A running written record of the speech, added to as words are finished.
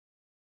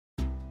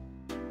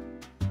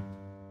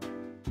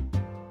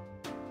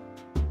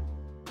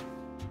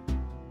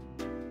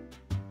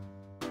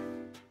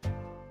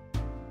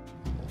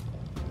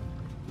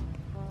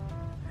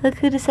Look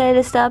who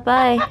decided to stop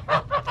by.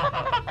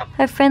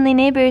 Our friendly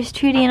neighbors,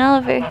 Trudy and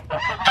Oliver.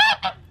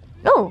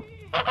 Oh!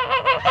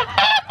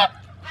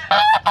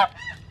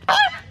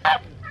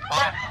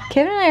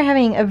 Kevin and I are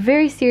having a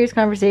very serious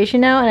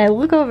conversation now, and I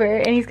look over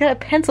and he's got a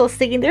pencil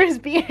sticking through his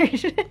beard.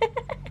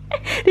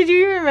 Did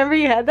you even remember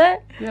you had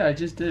that? Yeah, I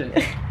just did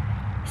it.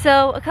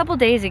 So a couple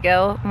days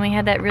ago, when we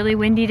had that really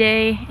windy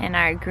day and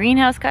our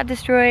greenhouse got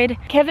destroyed,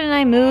 Kevin and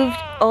I moved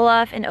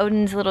Olaf and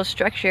Odin's little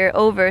structure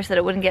over so that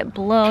it wouldn't get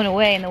blown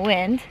away in the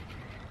wind.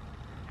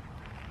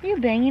 Are you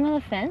banging on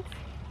the fence?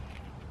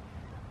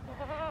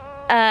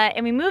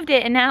 And we moved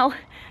it, and now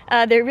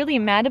they're really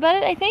mad about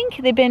it, I think.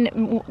 They've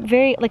been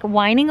very, like,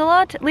 whining a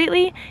lot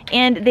lately,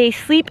 and they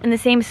sleep in the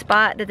same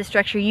spot that the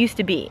structure used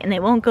to be, and they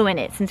won't go in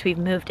it since we've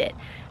moved it.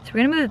 So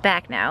we're gonna move it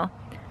back now.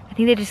 I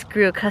think they just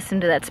grew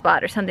accustomed to that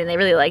spot or something. They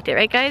really liked it,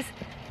 right guys?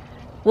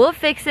 We'll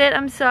fix it,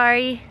 I'm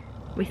sorry.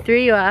 We threw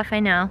you off, I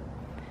know.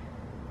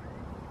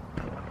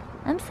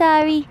 I'm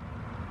sorry.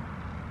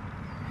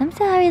 I'm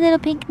sorry, little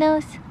pink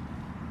nose.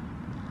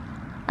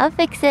 I'll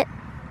fix it.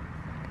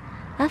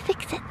 I'll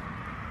fix it.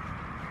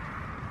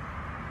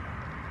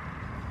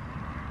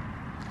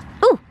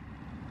 Ooh!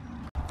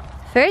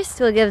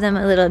 First, we'll give them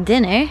a little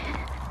dinner.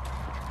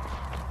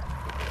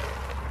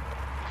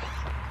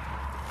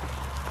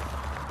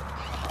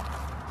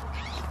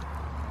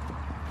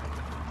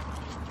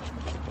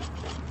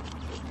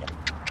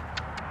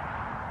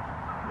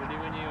 Ready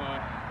when you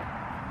are,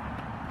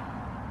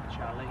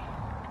 Charlie.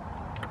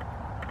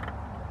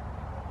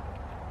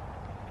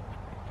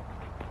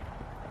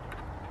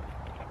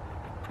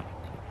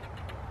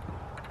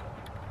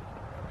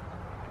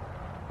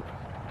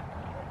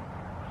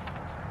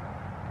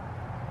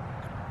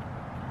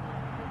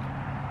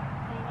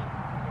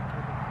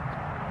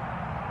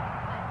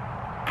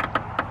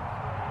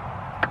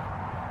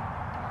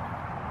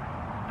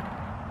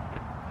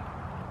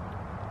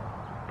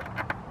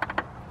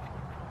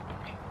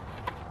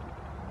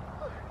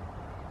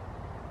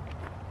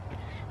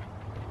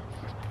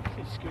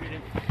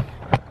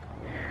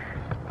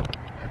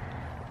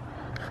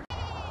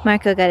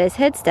 Marco got his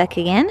head stuck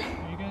again.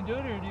 Are you gonna do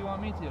it, or do you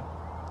want me to?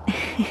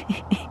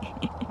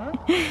 Huh?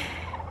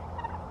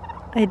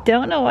 I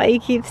don't know why he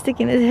keeps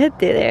sticking his head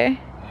through there.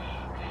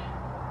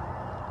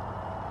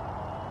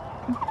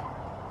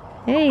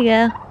 There you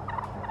go.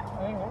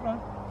 Hey, hold on.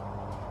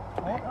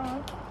 Hold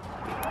on.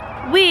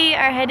 We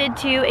are headed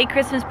to a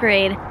Christmas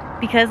parade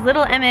because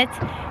little Emmitt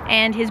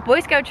and his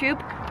Boy Scout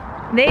troop,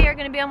 they are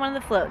going to be on one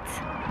of the floats.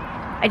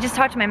 I just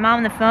talked to my mom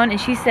on the phone and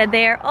she said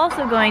they are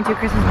also going to a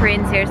Christmas parade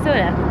in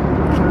Sarasota.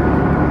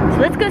 So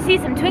let's go see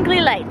some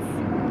twinkly lights.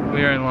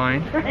 We are in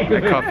line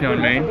at Coffee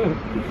on Main.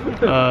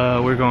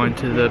 We're going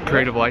to the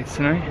Parade of Lights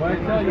tonight.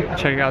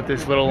 Check out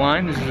this little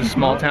line. This is a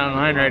small town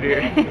line right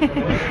here.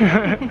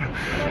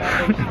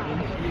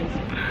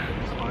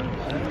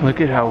 Look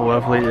at how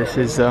lovely this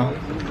is though.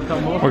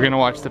 We're gonna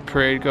watch the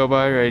parade go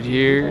by right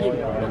here.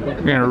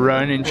 We're gonna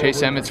run and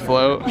chase Emmitt's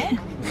float.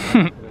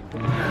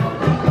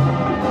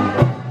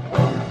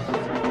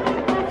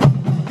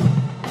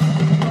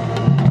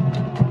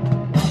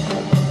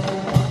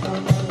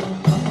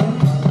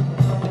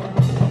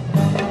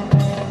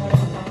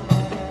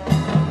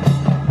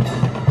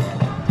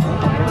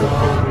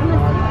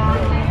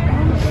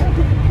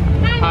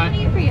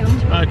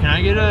 Can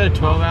I get a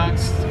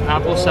 12-ounce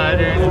apple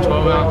cider and a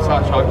 12-ounce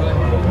hot chocolate?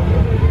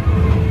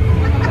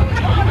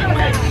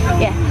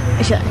 Yeah,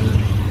 I should.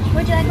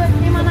 Would you like whipped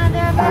cream on either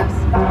of those?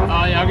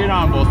 Yeah, I'll get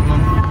on both of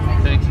them.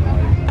 Thanks.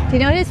 Do you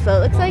know what his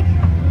float looks like?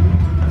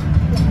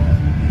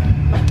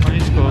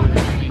 Please go.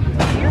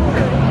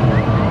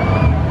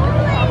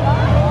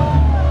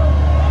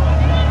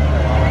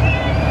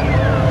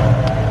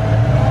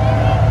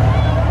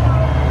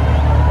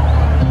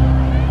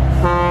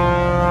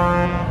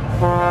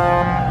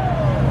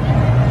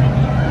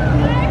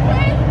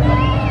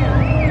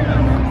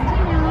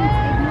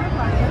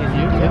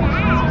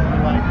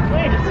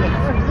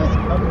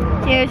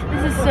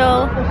 This is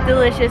so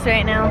delicious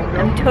right now.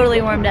 I'm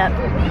totally warmed up.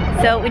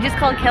 So we just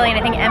called Kelly and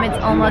I think Emmitt's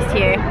almost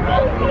here.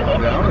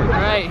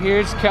 Alright,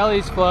 here's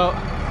Kelly's float.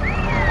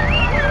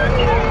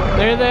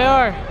 There they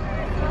are.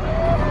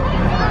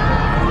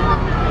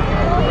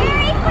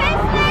 Merry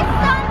Christmas,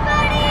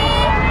 somebody!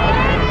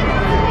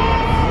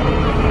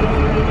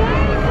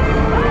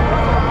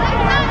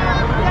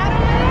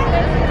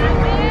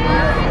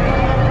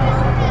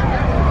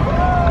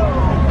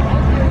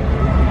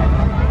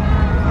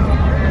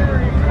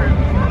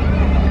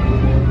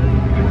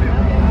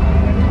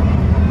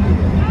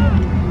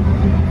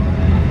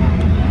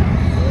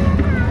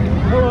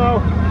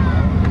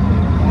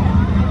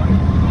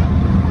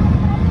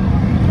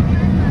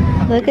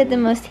 Look at the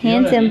most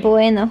handsome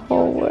boy in the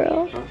whole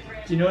world.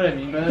 Do you know what I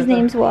mean by that? His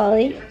name's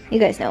Wally. You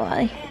guys know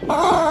Wally.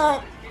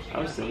 I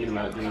was thinking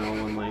about doing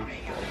one like,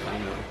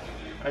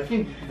 I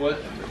think that was...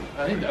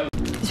 You're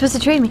supposed to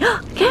trade me.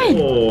 Kevin!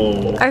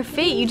 Oh. Our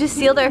fate. You just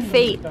sealed our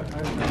fate. That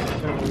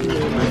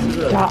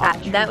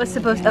was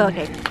supposed to... Oh,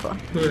 okay. Cool.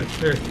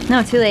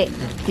 No, too late.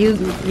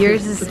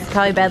 Yours is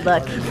probably bad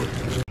luck.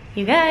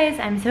 You guys,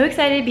 I'm so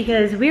excited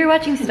because we're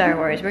watching Star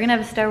Wars. We're gonna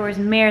have a Star Wars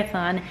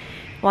marathon,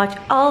 watch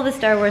all the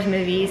Star Wars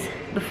movies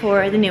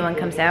before the new one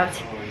comes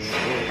out.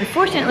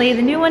 Unfortunately,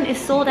 the new one is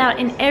sold out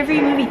in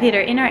every movie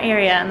theater in our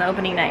area on the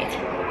opening night.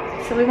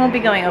 So we won't be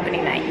going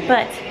opening night,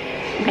 but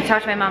I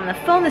talked to my mom on the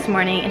phone this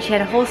morning and she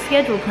had a whole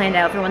schedule planned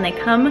out for when they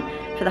come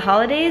for the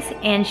holidays,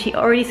 and she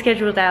already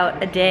scheduled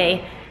out a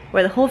day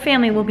where the whole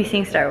family will be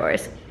seeing Star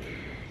Wars.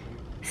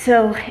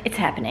 So it's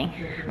happening.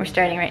 We're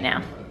starting right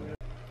now.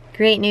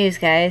 Great news,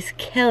 guys.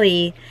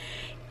 Kelly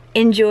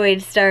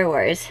enjoyed Star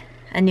Wars: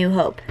 A New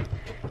Hope,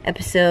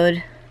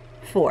 episode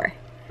 4.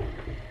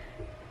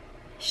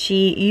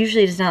 She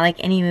usually does not like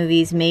any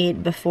movies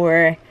made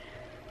before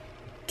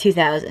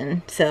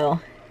 2000, so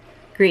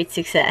great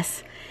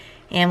success.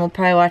 And we'll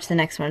probably watch the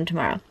next one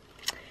tomorrow.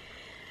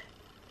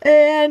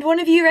 And one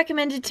of you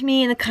recommended to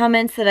me in the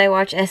comments that I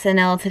watch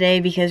SNL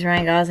today because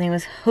Ryan Gosling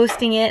was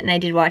hosting it, and I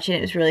did watch it.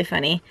 It was really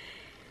funny.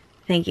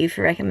 Thank you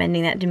for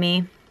recommending that to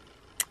me.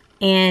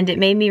 And it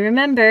made me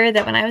remember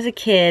that when I was a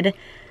kid,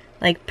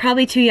 like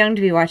probably too young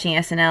to be watching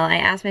SNL, I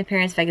asked my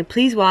parents if I could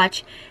please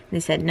watch, and they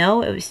said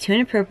no, it was too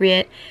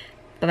inappropriate.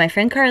 But my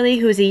friend Carly,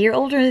 who was a year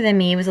older than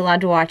me, was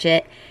allowed to watch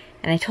it,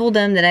 and I told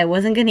them that I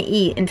wasn't going to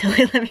eat until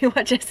they let me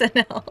watch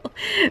SNL,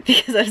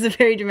 because I was a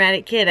very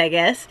dramatic kid, I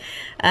guess.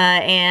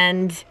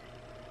 And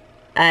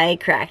I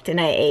cracked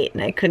and I ate,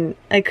 and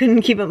I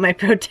couldn't keep up my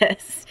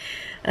protests.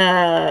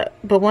 But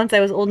once I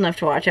was old enough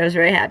to watch, I was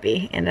very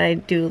happy, and I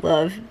do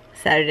love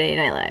Saturday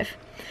Night Live.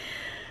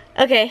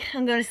 Okay,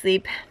 I'm going to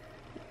sleep.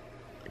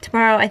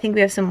 Tomorrow I think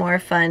we have some more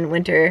fun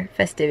winter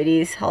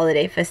festivities,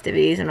 holiday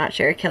festivities. I'm not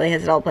sure. Kelly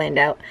has it all planned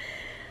out.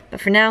 But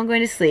for now I'm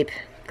going to sleep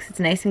because it's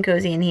nice and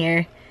cozy in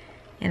here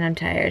and I'm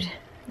tired.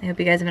 I hope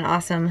you guys have an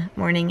awesome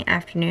morning,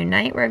 afternoon,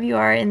 night, wherever you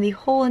are in the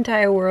whole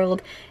entire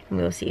world, and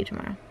we will see you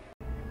tomorrow.